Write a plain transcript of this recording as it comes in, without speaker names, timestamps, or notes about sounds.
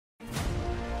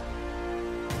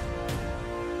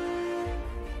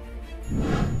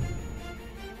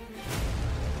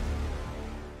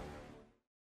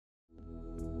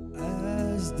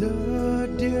the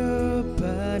deer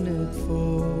panteth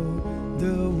for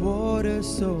the water,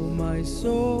 so my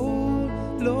soul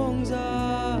longs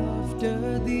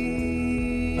after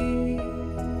thee.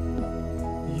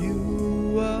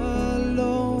 You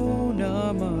alone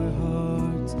are my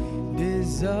heart's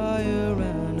desire,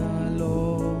 and I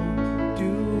long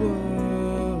to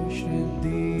worship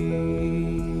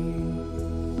thee.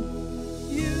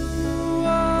 You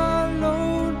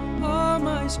alone are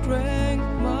my strength,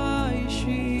 my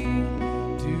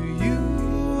shield. To you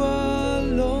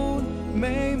alone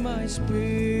may my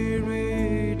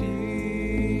spirit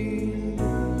yield.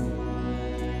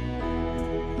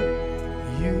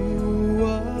 You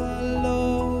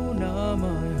alone are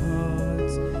my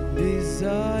heart's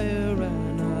desire,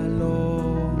 and I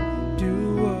long to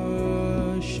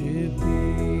worship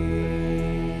thee.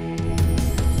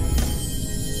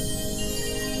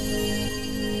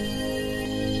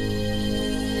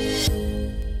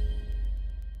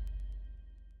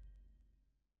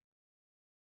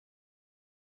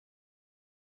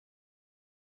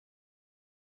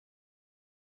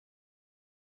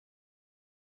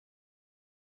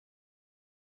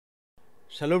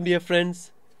 Shalom, dear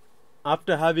friends.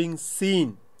 After having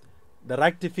seen the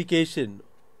rectification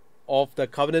of the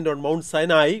covenant on Mount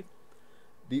Sinai,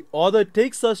 the author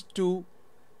takes us to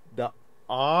the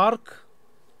ark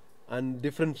and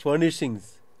different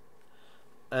furnishings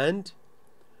and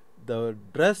the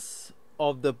dress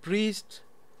of the priest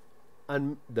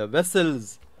and the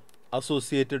vessels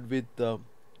associated with the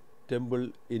temple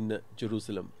in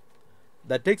Jerusalem.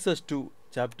 That takes us to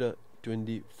chapter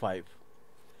 25.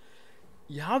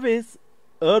 Yahweh's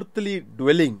earthly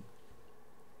dwelling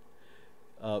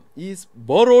is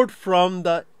borrowed from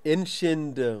the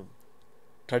ancient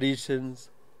traditions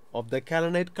of the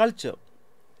Canaanite culture.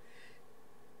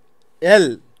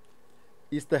 El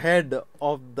is the head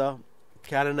of the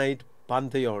Canaanite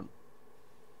pantheon.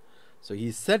 So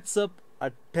he sets up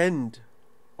a tent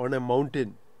on a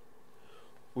mountain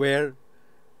where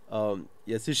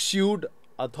he has issued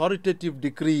authoritative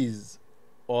decrees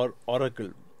or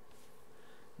oracle.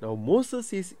 Now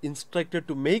Moses is instructed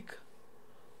to make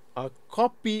a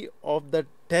copy of the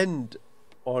tent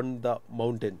on the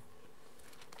mountain.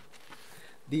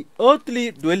 The earthly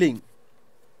dwelling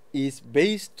is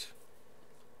based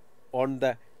on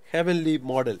the heavenly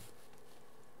model.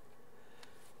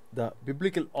 The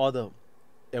biblical author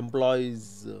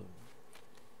employs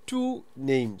two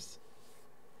names.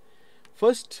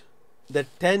 First, the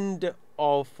tent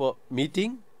of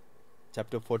meeting,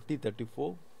 chapter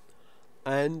 40:34,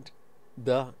 and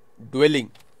the dwelling.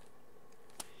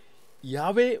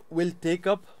 Yahweh will take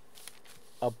up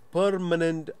a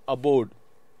permanent abode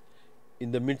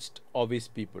in the midst of his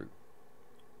people,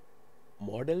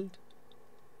 modeled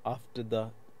after the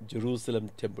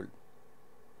Jerusalem temple.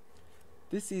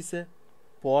 This is a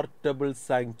portable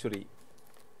sanctuary.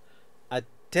 A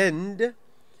tent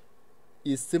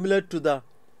is similar to the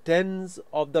tents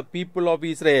of the people of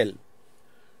Israel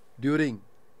during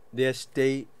their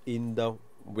stay in the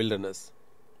wilderness.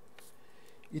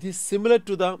 It is similar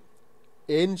to the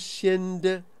ancient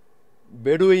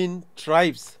Bedouin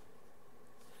tribes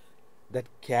that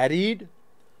carried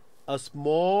a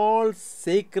small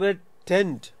sacred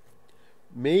tent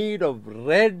made of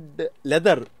red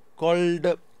leather called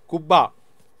kubba.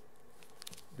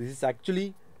 This is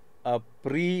actually a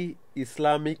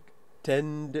pre-Islamic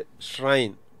tent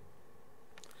shrine.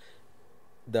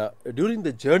 During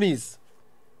the journeys,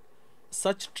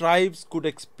 such tribes could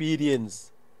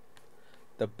experience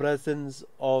the presence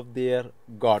of their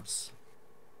gods.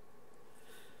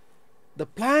 The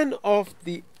plan of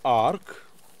the ark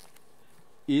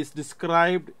is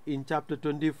described in chapter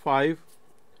 25,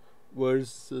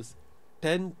 verses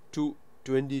 10 to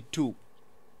 22.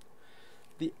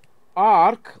 The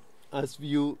ark, as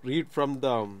you read from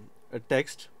the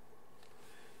text,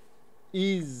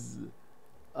 is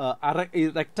a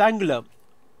rectangular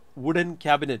wooden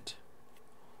cabinet,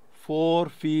 4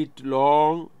 feet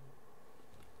long,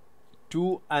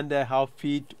 2.5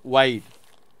 feet wide,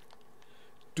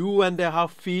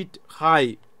 2.5 feet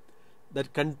high,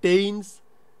 that contains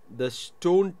the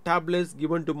stone tablets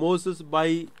given to Moses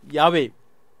by Yahweh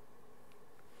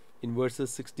in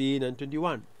verses 16 and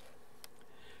 21.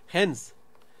 Hence,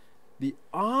 the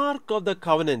Ark of the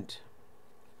Covenant,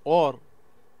 or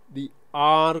the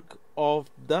Ark of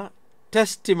the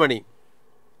Testimony.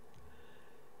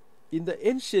 In the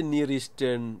ancient Near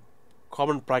Eastern,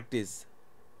 common practice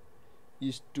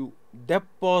is to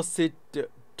deposit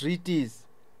treaties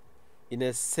in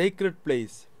a sacred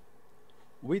place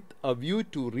with a view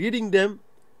to reading them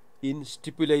in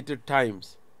stipulated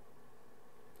times.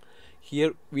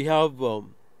 Here we have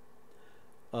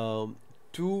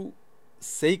two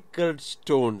sacred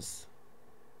stones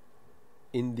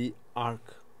in the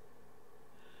ark.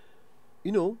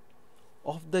 You know,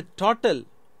 of the total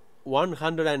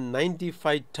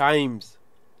 195 times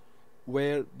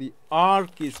where the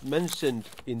ark is mentioned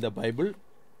in the Bible,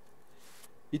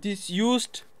 it is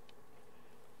used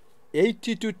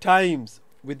 82 times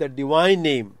with the divine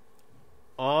name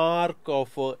Ark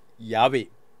of Yahweh.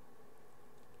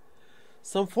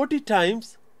 Some 40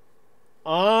 times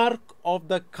Ark of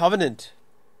the Covenant.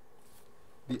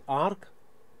 The ark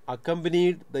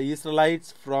accompanied the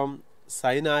Israelites from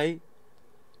Sinai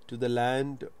to the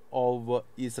land of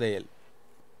Israel.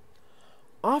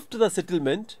 After the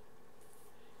settlement,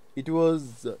 it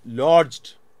was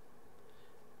lodged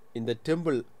in the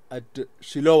temple at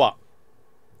Shiloh,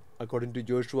 according to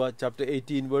Joshua chapter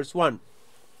 18 verse 1.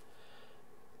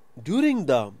 During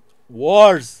the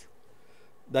wars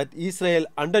that Israel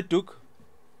undertook,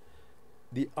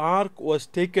 the ark was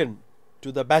taken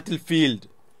to the battlefield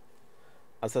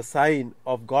as a sign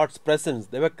of God's presence.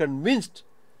 They were convinced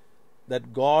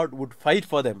that God would fight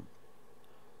for them.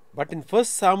 But in 1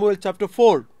 Samuel chapter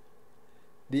 4,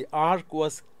 the ark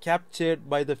was captured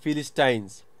by the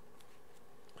Philistines.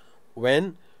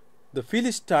 When the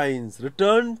Philistines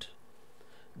returned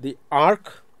the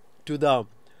ark to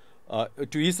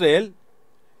Israel,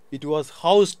 it was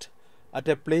housed at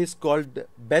a place called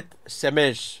Beth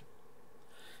Shemesh.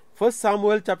 1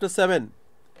 Samuel chapter 7,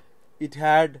 it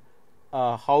had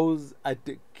a house at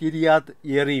Kiriath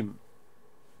Yearim.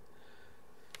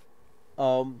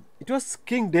 It was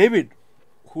King David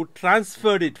who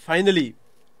transferred it finally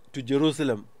to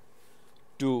Jerusalem,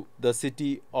 to the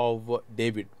city of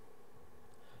David.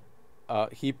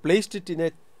 He placed it in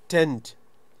a tent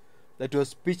that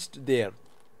was pitched there.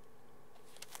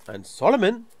 And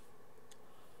Solomon,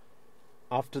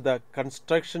 after the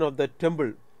construction of the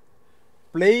temple,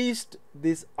 placed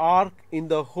this ark in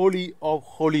the Holy of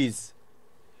Holies,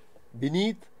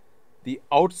 beneath the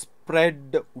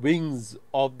outspread wings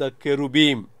of the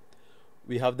cherubim.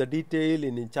 We have the detail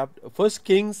in 1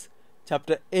 Kings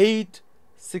chapter 8,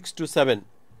 6 to 7.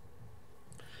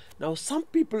 Now, some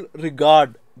people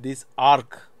regard this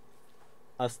ark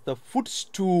as the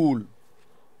footstool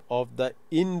of the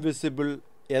invisible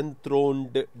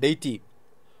enthroned deity.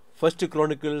 1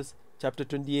 Chronicles chapter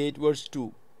 28 verse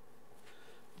 2.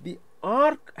 The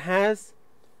ark has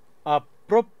a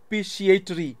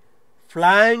propitiatory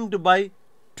flanked by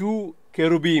two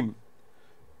cherubim,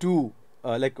 two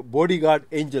like bodyguard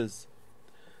angels.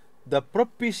 The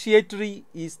propitiatory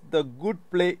is the gold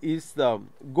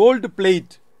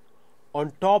plate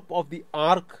on top of the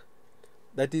ark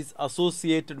that is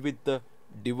associated with the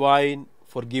divine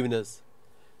forgiveness,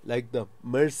 like the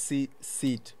mercy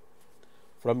seat.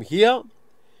 From here,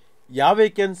 Yahweh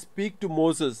can speak to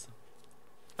Moses,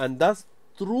 and thus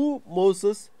through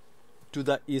Moses to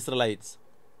the Israelites.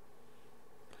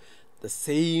 The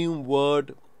same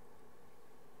word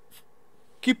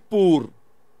Kippur,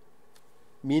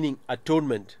 meaning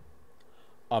atonement,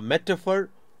 a metaphor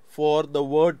for the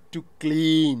word to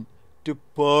clean, to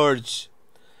purge.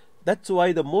 That's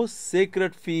why the most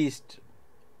sacred feast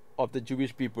of the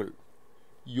Jewish people,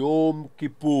 Yom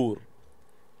Kippur,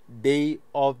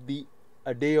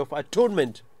 a day of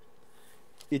atonement,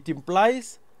 it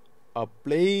implies a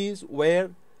place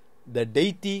where the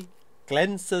deity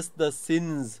cleanses the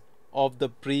sins of the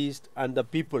priest and the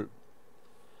people.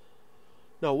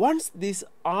 Now, once this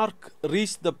ark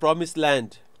reached the promised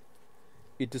land,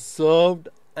 it served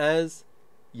as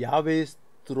Yahweh's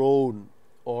throne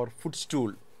or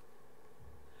footstool.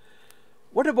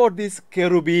 What about these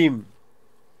cherubim,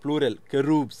 plural,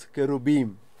 cherubs,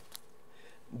 cherubim?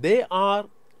 They are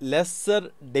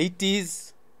lesser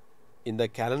deities in the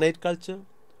Canaanite culture,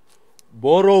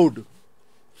 borrowed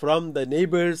from the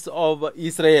neighbors of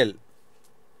Israel.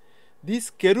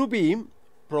 These cherubim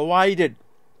provided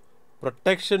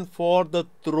protection for the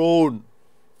throne,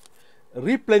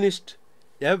 replenished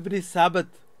every Sabbath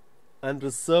and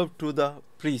reserved to the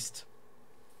priest.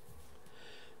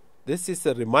 This is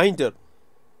a reminder.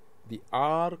 The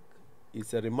ark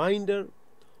is a reminder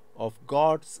of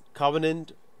God's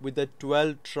covenant with the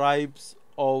 12 tribes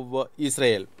of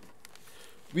Israel.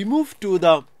 We move to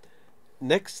the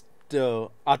next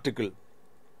article,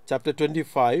 chapter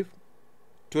 25,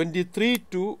 23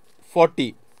 to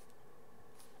 40.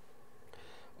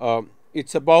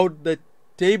 It's about the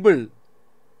table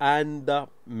and the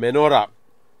menorah.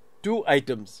 Two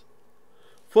items.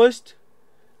 First,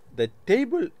 the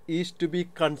table is to be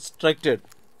constructed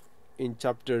in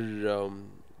chapter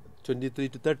 23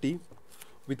 to 30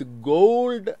 with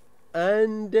gold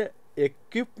and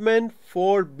equipment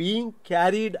for being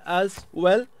carried as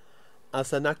well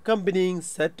as an accompanying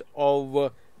set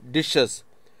of dishes.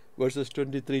 Verses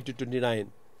 23 to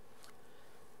 29.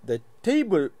 The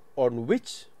table on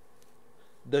which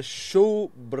the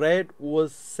showbread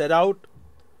was set out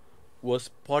was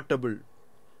portable,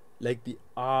 like the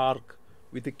ark,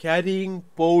 with the carrying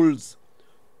poles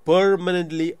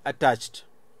permanently attached.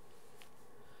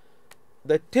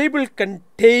 The table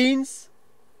contains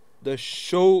the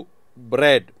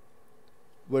showbread.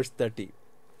 Verse 30.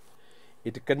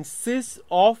 It consists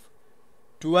of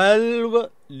 12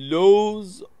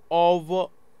 loaves of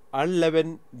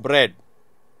unleavened bread.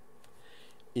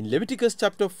 In Leviticus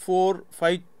chapter 4,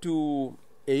 5 to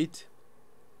 8,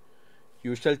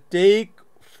 you shall take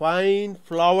fine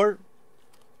flour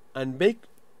and bake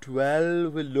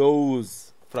 12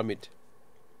 loaves from it.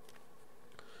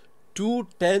 2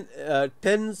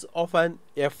 tenths of an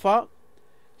ephah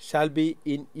shall be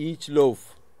in each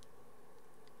loaf.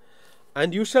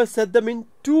 And you shall set them in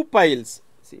 2 piles.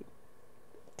 See,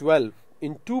 12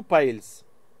 in 2 piles.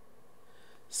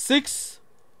 6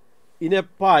 in a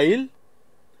pile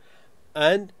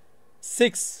and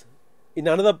 6 in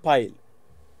another pile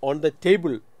on the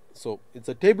table. So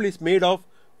the table is made of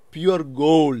pure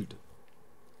gold.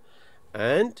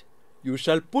 And you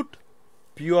shall put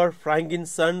pure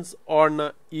frankincense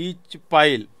on each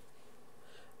pile,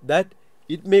 that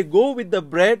it may go with the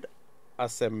bread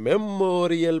as a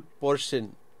memorial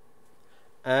portion,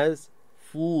 as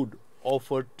food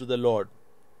offered to the Lord.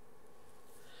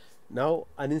 Now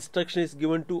an instruction is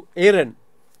given to Aaron.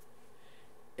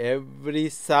 Every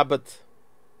Sabbath,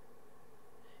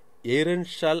 Aaron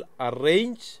shall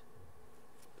arrange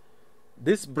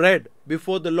this bread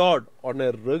before the Lord on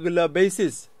a regular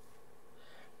basis.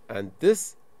 And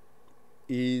this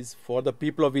is for the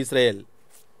people of Israel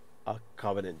a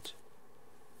covenant.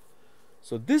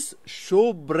 So this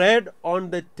showbread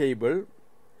on the table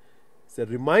is a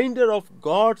reminder of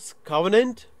God's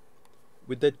covenant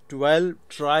with the 12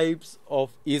 tribes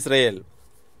of Israel.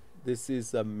 This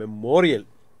is a memorial.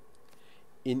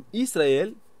 In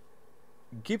Israel,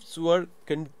 gifts were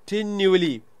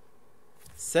continually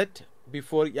set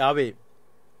before Yahweh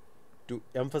to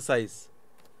emphasize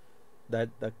that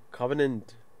the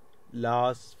covenant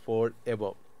lasts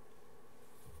forever.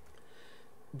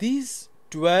 These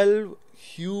 12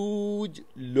 huge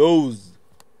loaves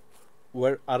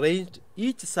were arranged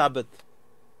each Sabbath,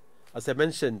 as I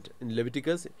mentioned in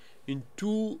Leviticus, in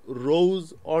 2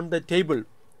 rows on the table,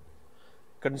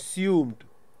 consumed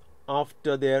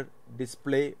after their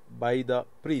display by the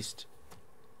priest.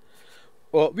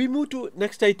 We move to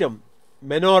next item,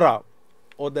 menorah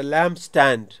or the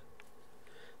lampstand.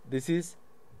 This is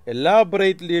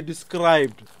elaborately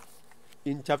described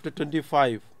in chapter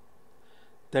 25,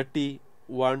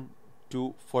 31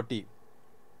 to 40.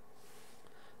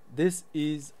 This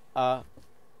is a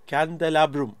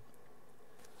candelabrum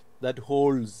that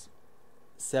holds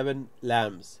 7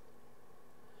 lamps.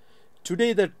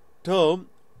 Today the term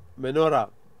menorah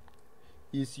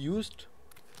is used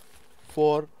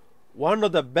for one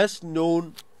of the best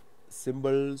known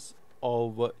symbols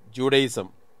of Judaism,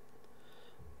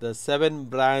 the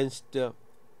 7-branched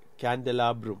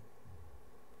candelabrum.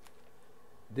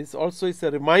 This also is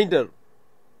a reminder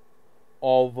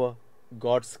of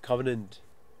God's covenant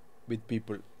with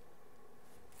people.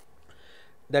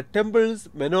 The temple's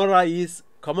menorah is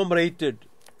commemorated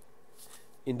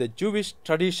in the Jewish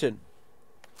tradition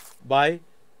by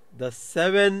the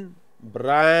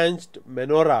 7-branched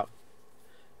menorah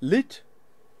lit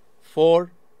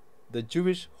for the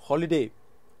Jewish holiday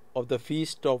of the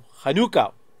feast of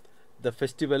Hanukkah, the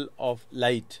festival of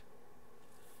light.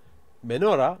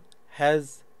 Menorah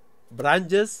has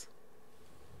branches,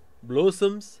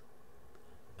 blossoms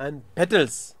and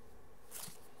petals,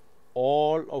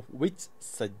 all of which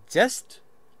suggest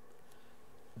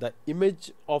the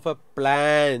image of a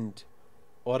plant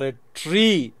or a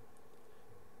tree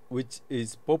which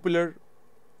is popular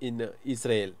in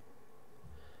Israel.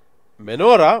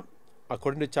 Menorah,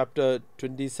 according to chapter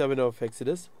 27 of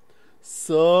Exodus,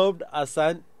 served as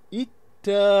an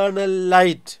eternal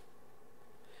light,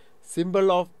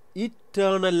 symbol of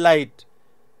eternal light,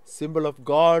 symbol of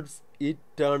God's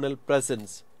eternal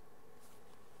presence.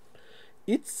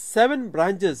 Its 7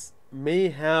 branches may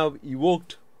have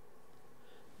evoked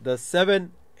the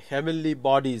 7 heavenly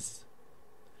bodies,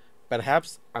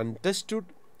 perhaps understood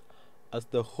as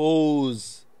the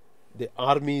hosts, the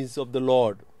armies of the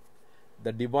Lord,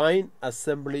 the divine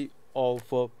assembly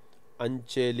of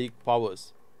angelic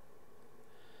powers.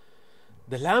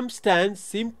 The lampstand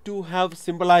seemed to have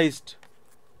symbolized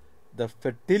the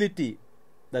fertility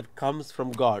that comes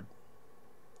from God.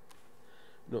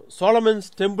 Solomon's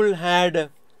temple had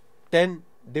 10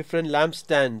 different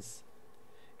lampstands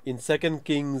in 2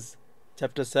 Kings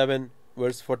chapter 7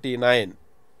 verse 49.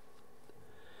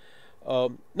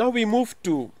 Now we move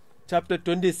to chapter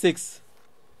 26,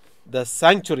 the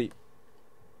sanctuary.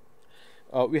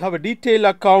 We have a detailed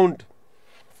account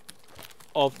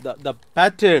of the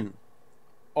pattern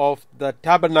of the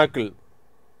tabernacle,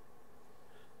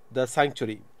 the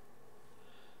sanctuary.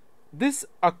 This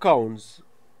account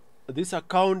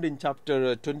in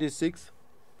chapter 26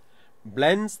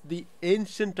 blends the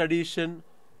ancient tradition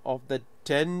of the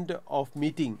tent of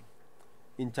meeting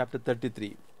in chapter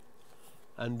 33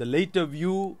 and the later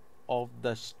view of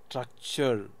the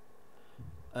structure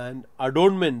and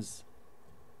adornments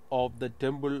of the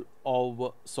temple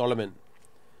of Solomon,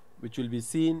 which will be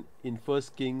seen in 1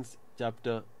 Kings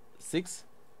chapter 6,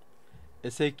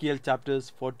 Ezekiel chapters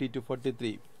 40 to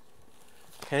 43.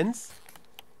 Hence,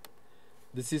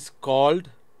 this is called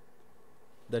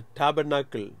the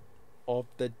tabernacle of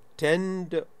the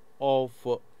tent of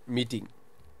meeting.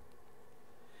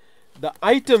 The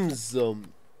items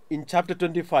in chapter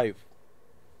 25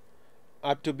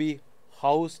 are to be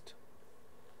housed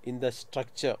in the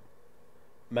structure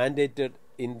mandated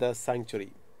in the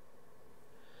sanctuary.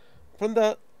 From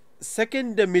the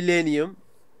second millennium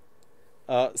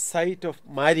site of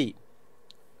Mari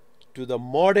to the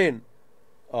modern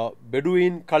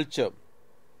Bedouin culture,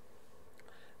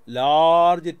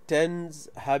 large tents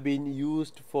have been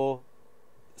used for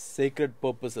sacred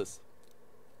purposes.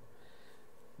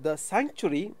 The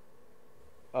sanctuary,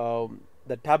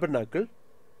 the tabernacle,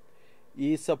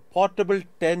 is a portable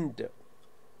tent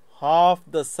half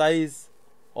the size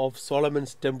of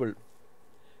Solomon's temple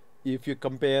if you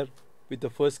compare with the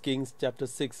 1 Kings chapter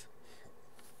 6.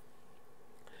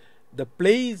 The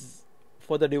place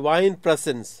for the divine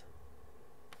presence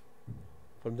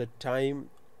from the time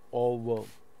of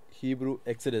Hebrew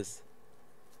Exodus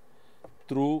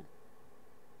through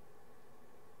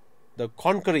the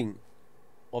conquering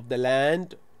of the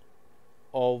land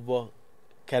of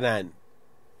Canaan.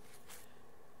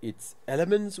 Its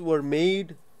elements were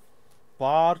made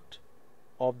part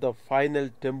of the final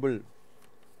temple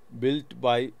built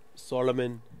by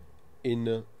Solomon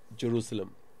in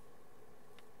Jerusalem.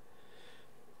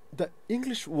 The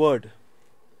English word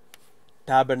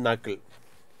tabernacle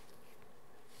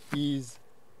is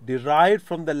derived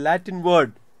from the Latin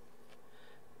word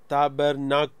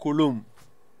tabernaculum,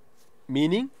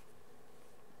 meaning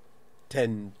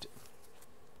tent.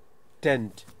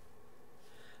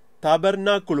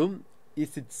 Tabernaculum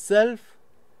is itself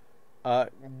a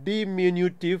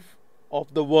diminutive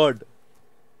of the word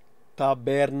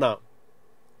taberna,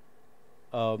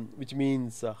 which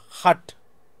means hut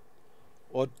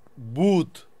or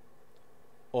booth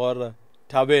or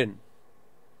tavern.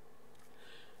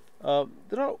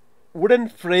 There are wooden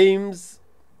frames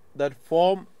that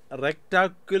form a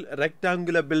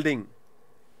rectangular building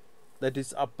that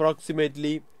is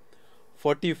approximately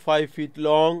 45 feet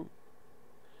long,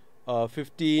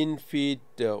 15 feet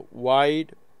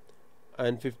wide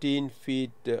and 15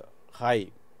 feet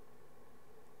high,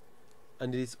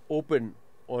 and it is open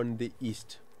on the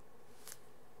east.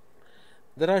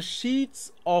 There are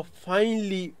sheets of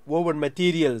finely woven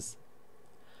materials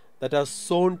that are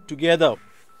sewn together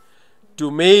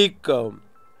to make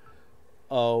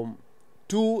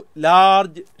two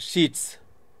large sheets.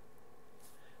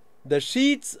 The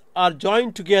sheets are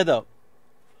joined together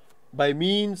by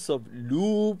means of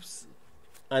loops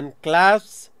and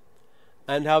clasps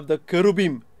and have the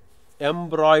cherubim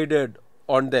embroidered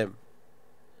on them.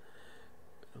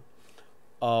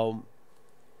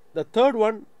 The third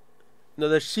one,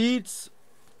 the sheets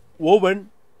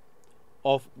woven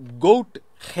of goat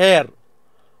hair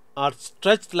are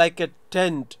stretched like a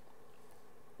tent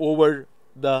over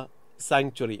the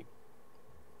sanctuary.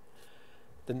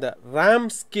 Then the ram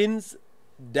skins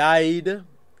dyed,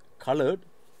 colored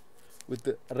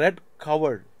with red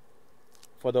cover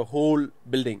for the whole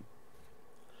building.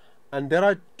 And there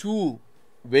are two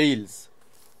veils.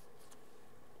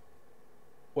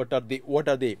 What are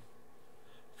they?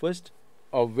 First,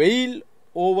 a veil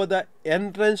over the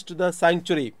entrance to the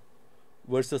sanctuary,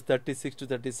 verses 36 to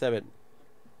 37.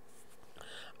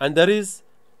 And there is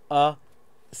a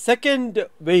second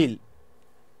veil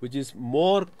which is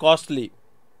more costly.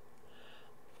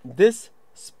 This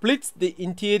splits the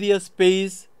interior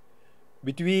space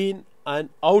between an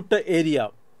outer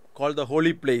area called the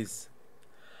holy place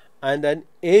and an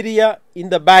area in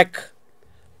the back,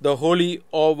 the holy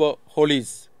of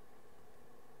holies.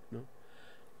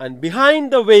 And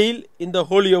behind the veil in the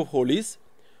holy of holies,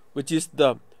 which is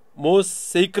the most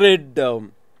sacred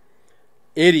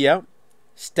area,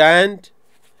 stand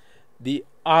the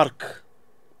ark,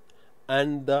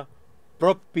 and the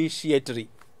propitiatory,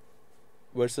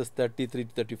 verses 33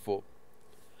 to 34.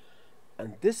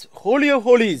 And this Holy of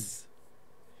Holies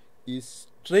is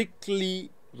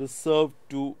strictly reserved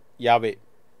to Yahweh.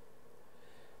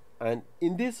 And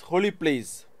in this holy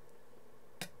place,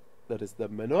 there is the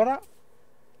menorah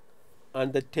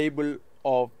and the table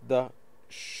of the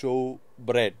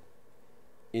showbread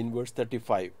in verse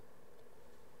 35.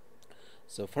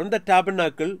 So from the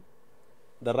tabernacle,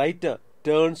 the writer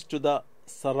turns to the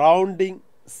surrounding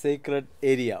sacred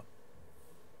area.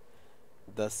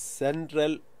 The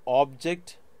central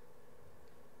object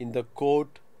in the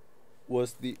court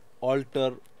was the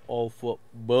altar of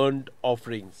burnt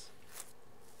offerings,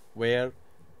 where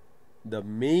the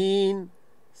main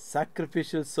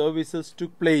sacrificial services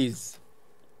took place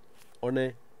on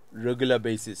a regular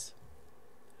basis.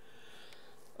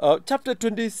 Chapter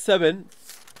 27,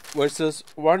 verses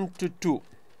 1 to 2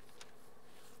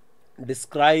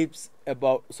 describes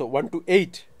about, 1 to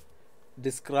 8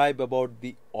 describe about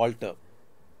the altar.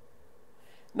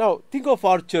 Now think of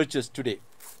our churches today.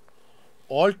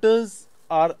 Altars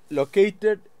are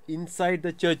located inside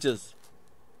the churches.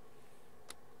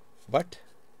 But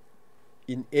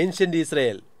in ancient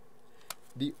Israel,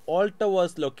 the altar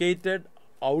was located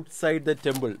outside the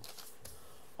temple.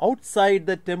 Outside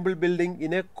the temple building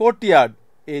in a courtyard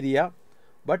area,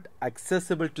 but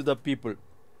accessible to the people.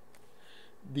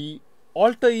 The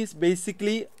altar is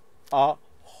basically a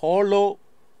hollow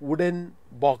wooden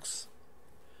box,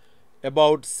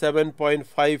 about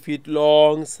 7.5 feet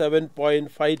long,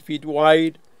 7.5 feet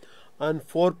wide, and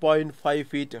 4.5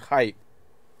 feet high,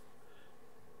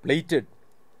 plated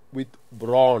with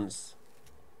bronze.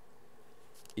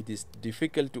 It is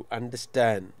difficult to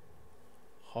understand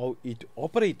how it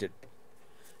operated,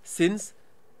 since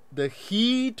the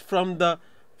heat from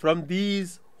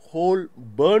these whole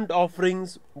burnt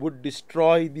offerings would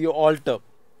destroy the altar.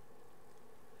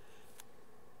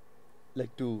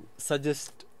 Like to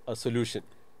suggest a solution.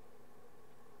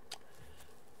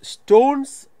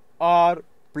 Stones are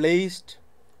placed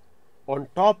on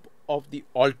top of the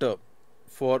altar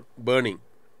for burning,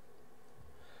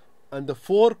 and the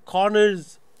four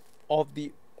corners of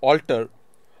the altar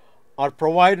are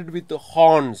provided with the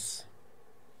horns.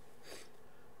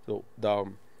 So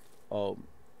the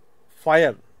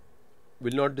fire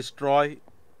will not destroy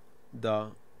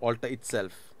the altar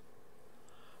itself.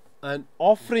 An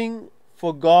offering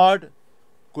for God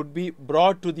could be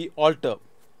brought to the altar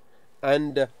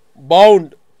and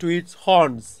bound to its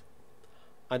horns.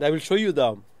 And I will show you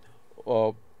the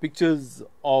pictures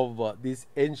of these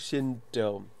ancient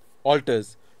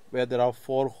altars where there are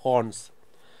four horns.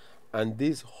 And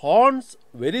these horns,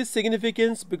 very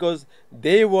significant because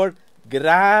they were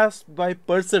grasped by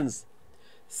persons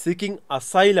seeking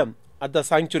asylum at the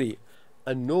sanctuary,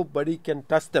 and nobody can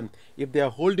touch them if they are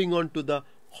holding on to the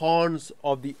horns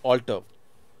of the altar.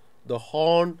 The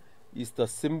horn is the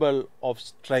symbol of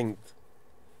strength,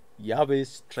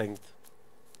 Yahweh's strength.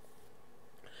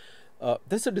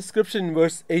 There's a description in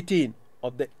verse 18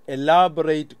 of the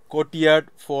elaborate courtyard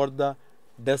for the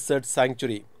desert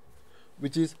sanctuary,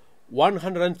 which is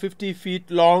 150 feet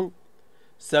long,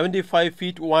 75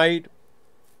 feet wide,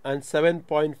 and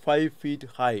 7.5 feet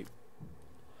high.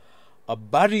 A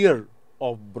barrier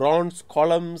of bronze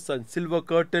columns and silver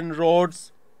curtain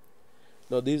rods.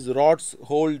 Now these rods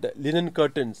hold linen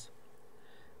curtains.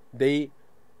 They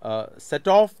set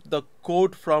off the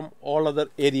court from all other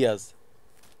areas.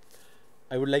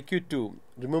 I would like you to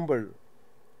remember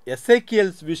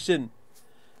Ezekiel's vision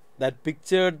that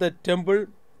pictured the temple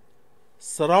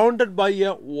surrounded by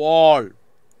a wall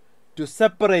to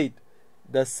separate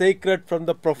the sacred from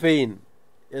the profane.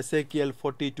 Ezekiel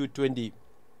 42:20.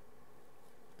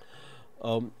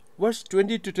 Verse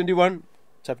 20 to 21,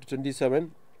 chapter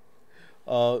 27,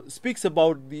 speaks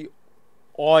about the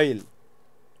oil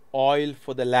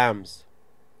for the lamps.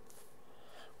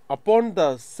 Upon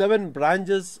the 7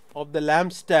 branches of the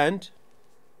lampstand,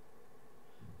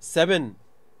 7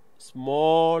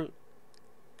 small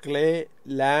clay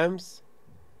lamps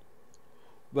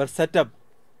were set up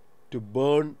to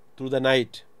burn through the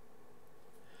night.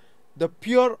 The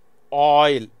pure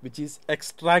oil, which is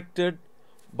extracted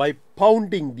by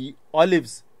pounding the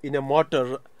olives in a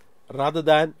mortar rather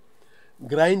than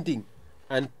grinding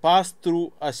and passed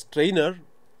through a strainer,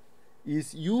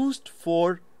 is used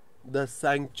for the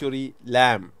sanctuary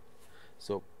lamp.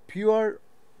 So pure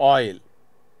oil,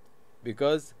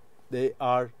 because the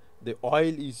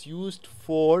oil is used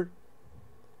for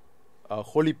a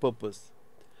holy purpose.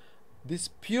 This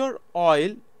pure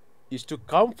oil is to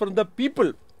come from the people.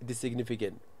 It is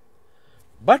significant.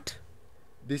 But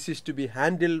this is to be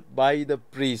handled by the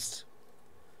priest.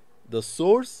 The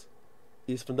source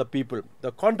is from the people.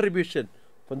 The contribution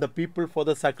from the people for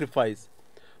the sacrifice.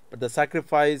 But the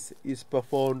sacrifice is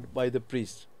performed by the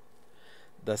priest.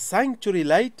 The sanctuary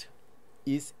light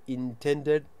is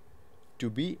intended to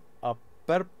be a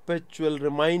perpetual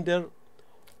reminder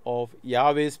of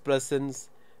Yahweh's presence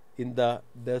in the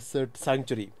desert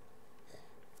sanctuary.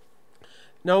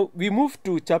 Now we move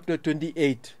to chapter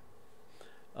 28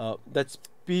 that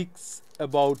speaks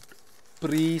about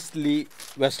priestly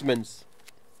vestments.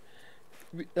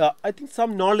 I think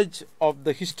some knowledge of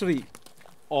the history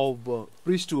of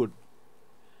priesthood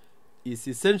is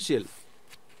essential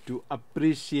to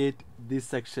appreciate this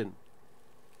section.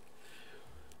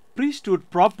 Priesthood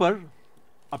proper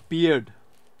appeared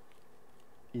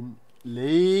in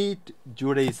late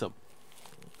Judaism,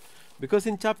 because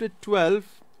in chapter 12,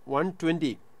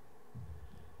 120,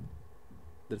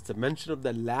 there is a mention of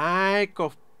the lack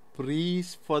of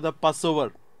priests for the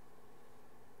Passover.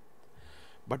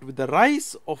 But with the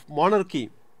rise of monarchy,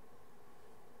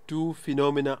 two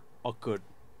phenomena occurred.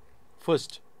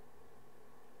 First,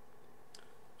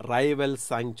 rival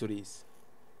sanctuaries.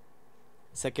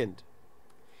 Second,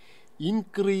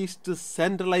 increased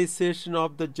centralization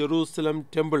of the Jerusalem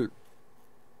temple,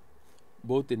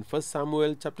 both in 1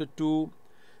 Samuel chapter 2,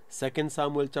 2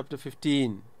 Samuel chapter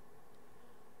 15.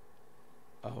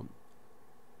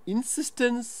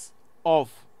 Insistence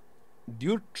of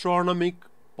Deuteronomic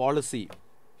policy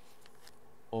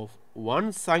of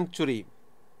one sanctuary,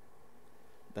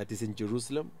 that is in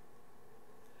Jerusalem.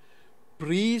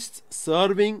 Priests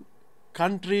serving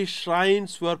country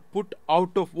shrines were put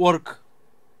out of work.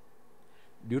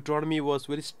 Deuteronomy was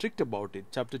very strict about it,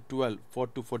 chapter 12, 4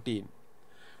 to 14.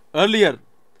 Earlier,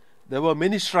 there were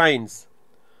many shrines,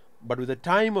 but with the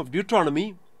time of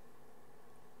Deuteronomy,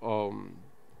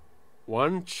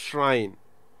 one shrine,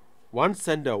 one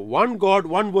center, one God,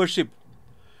 one worship.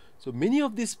 So many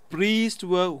of these priests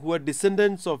who were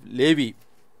descendants of Levi.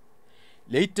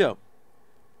 Later,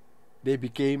 they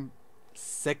became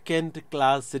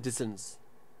second-class citizens.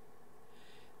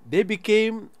 They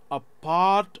became a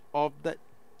part of the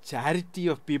charity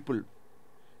of people,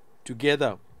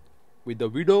 together with the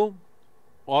widow,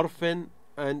 orphan,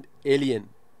 and alien.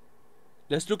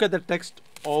 Let's look at the text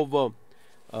of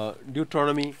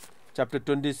Deuteronomy chapter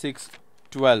 26,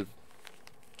 12.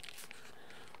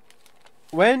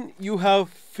 When you have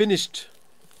finished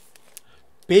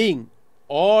paying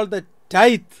all the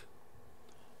tithe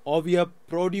of your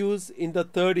produce in the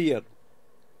third year,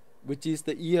 which is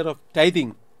the year of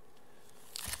tithing,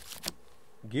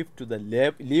 give to the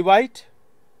Levite,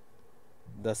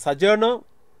 the sojourner,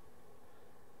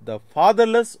 the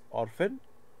fatherless orphan,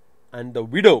 and the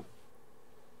widow,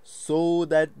 so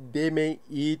that they may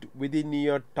eat within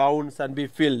your towns and be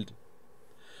filled.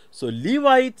 So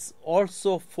Levites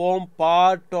also form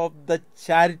part of the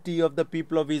charity of the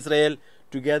people of Israel,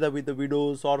 together with the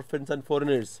widows, orphans, and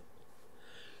foreigners.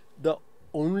 The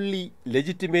only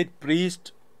legitimate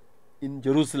priest in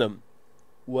Jerusalem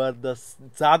were the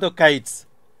Zadokites,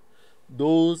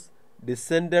 those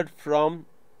descended from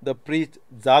the priest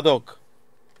Zadok.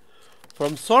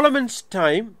 From Solomon's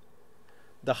time,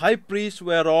 the high priests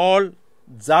were all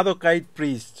Zadokite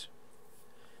priests.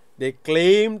 They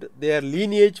claimed their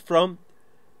lineage from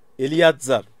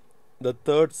Eleazar, the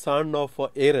third son of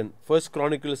Aaron. 1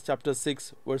 Chronicles chapter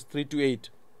 6, verse 3 to 8.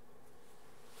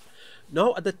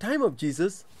 Now, at the time of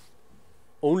Jesus,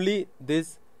 only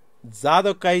this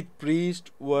Zadokite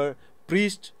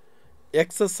priest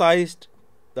exercised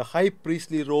the high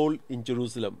priestly role in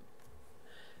Jerusalem.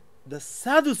 The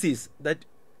Sadducees, that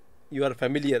you are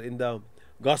familiar in the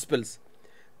Gospels,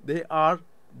 they are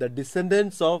the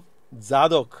descendants of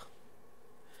Zadok.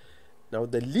 Now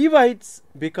the Levites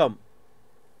become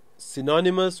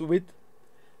synonymous with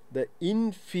the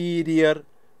inferior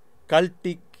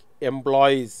cultic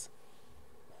employees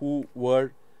who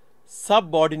were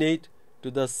subordinate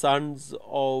to the sons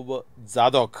of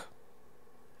Zadok.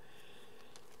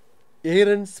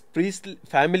 Aaron's priestly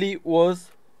family was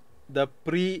the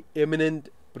preeminent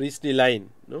priestly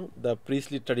line, the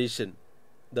priestly tradition.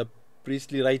 The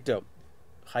priestly writer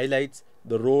highlights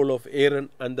the role of Aaron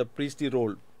and the priestly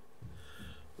role.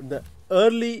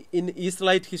 Early in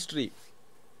Israelite history,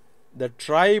 the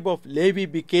tribe of Levi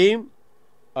became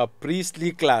a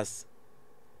priestly class,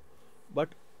 but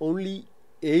only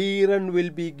Aaron will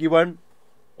be given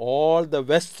all the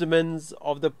vestments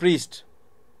of the priest.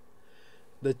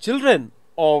 The children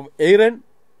of Aaron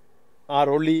are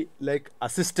only like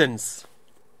assistants.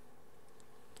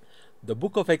 The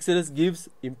book of Exodus gives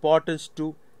importance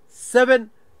to 7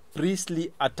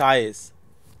 priestly attires.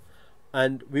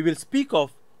 and we will speak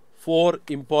of four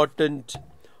important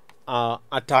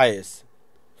attires.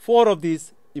 Four of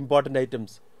these important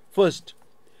items. First,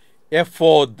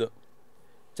 ephod,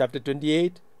 chapter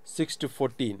 28, 6 to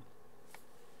 14.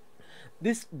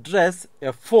 This dress,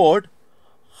 ephod,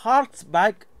 harks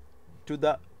back to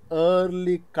the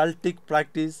early cultic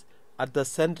practice at the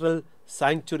central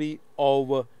sanctuary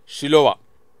of Shiloh.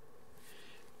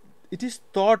 It is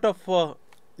thought of a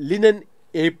linen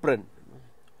apron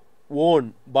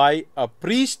worn by a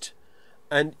priest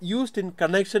and used in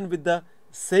connection with the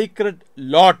sacred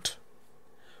lot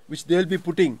which they will be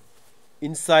putting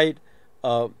inside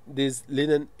this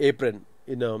linen apron.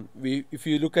 If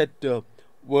you look at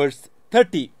verse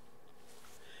 30,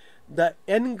 the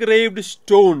engraved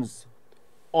stones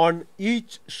on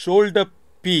each shoulder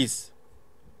piece,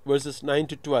 verses 9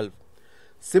 to 12,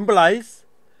 symbolize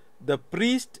the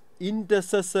priest's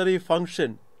intercessory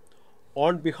function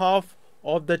on behalf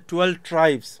of the 12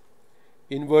 tribes.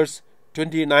 In verse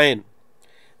 29,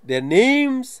 their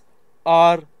names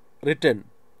are written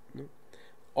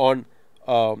on,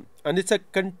 and it's a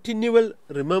continual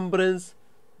remembrance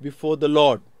before the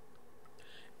Lord.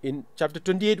 In chapter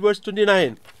 28, verse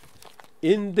 29,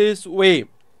 in this way,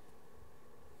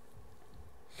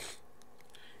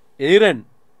 Aaron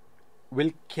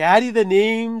will carry the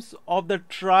names of the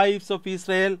tribes of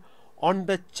Israel on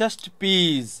the chest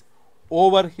piece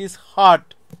over his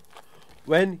heart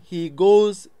when he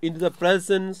goes into the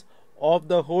presence of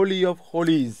the Holy of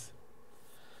Holies.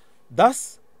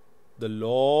 Thus, the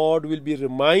Lord will be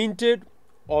reminded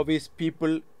of his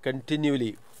people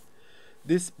continually.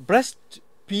 This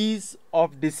breastpiece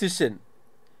of decision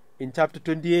in chapter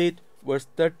 28, verse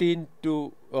 15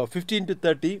 to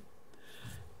 30,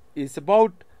 is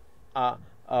about a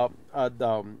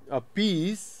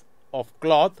piece of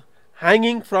cloth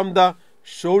hanging from the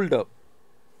shoulder.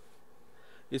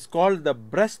 It's called the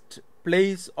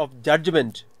breastplate of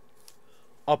judgment.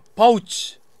 A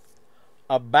pouch,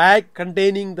 a bag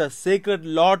containing the sacred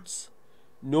lots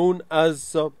known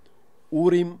as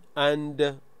Urim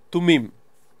and Thummim.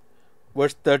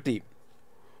 Verse 30.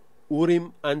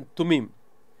 Urim and Thummim.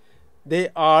 They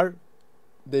are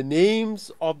the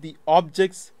names of the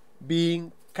objects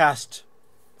being cast.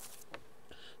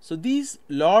 So these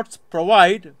lots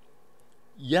provide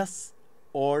yes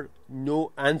or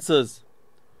no answers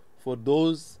for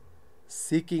those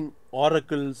seeking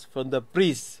oracles from the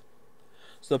priests.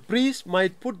 So the priest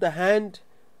might put the hand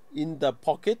in the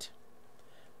pocket,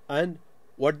 and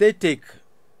what they take,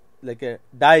 like a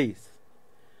dice,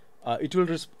 it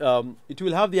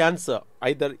will have the answer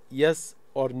either yes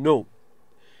or no.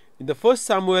 In the 1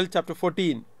 Samuel chapter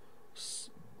 14,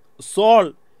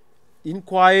 Saul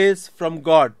inquires from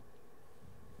God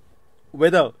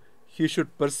whether he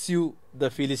should pursue the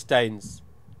Philistines.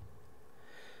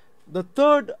 The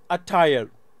third attire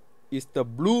is the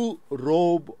blue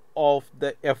robe of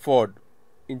the ephod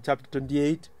in chapter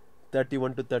 28,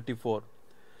 31 to 34.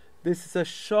 This is a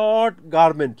short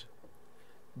garment.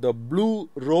 The blue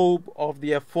robe of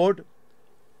the ephod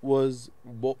was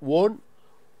worn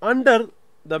under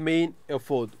the main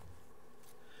ephod.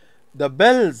 The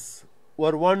bells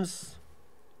were once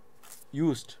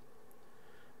used.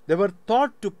 They were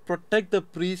thought to protect the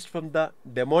priest from the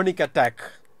demonic attack,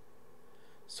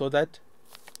 so that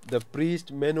the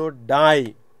priest may not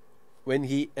die when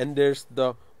he enters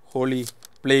the holy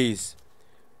place.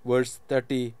 Verse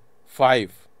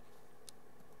 35.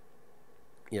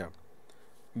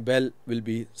 Bell will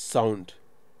be sound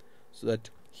so that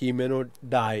he may not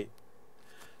die.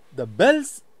 The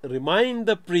bells remind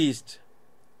the priest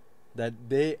that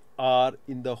they are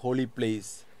in the holy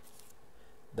place.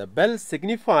 The bells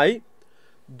signify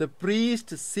the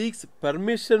priest seeks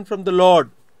permission from the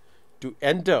Lord to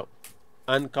enter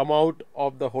and come out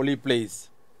of the holy place.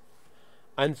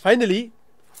 And finally,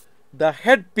 the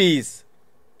headpiece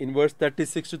in verse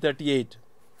 36 to 38.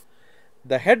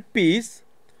 The headpiece,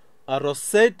 a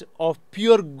rosette of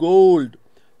pure gold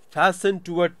fastened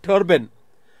to a turban,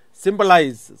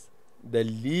 symbolizes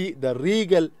the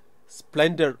regal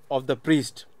splendor of the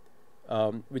priest,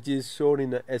 which is shown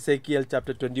in Ezekiel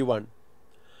chapter 21.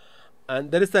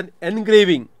 And there is an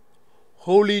engraving,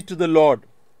 "Holy to the Lord,"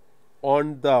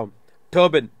 on the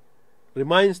turban.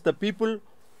 Reminds the people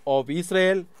of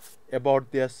Israel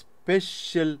about their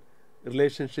special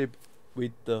relationship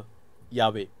with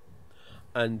Yahweh.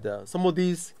 And some of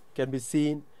these can be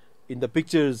seen in the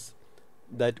pictures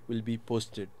that will be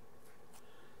posted.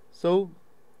 So,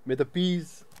 may the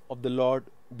peace of the Lord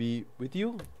be with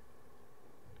you.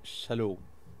 Shalom.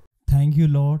 Thank you,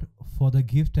 Lord, for the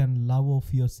gift and love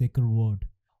of your sacred word.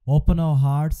 Open our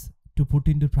hearts to put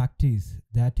into practice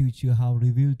that which you have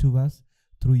revealed to us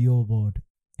through your word.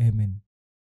 Amen.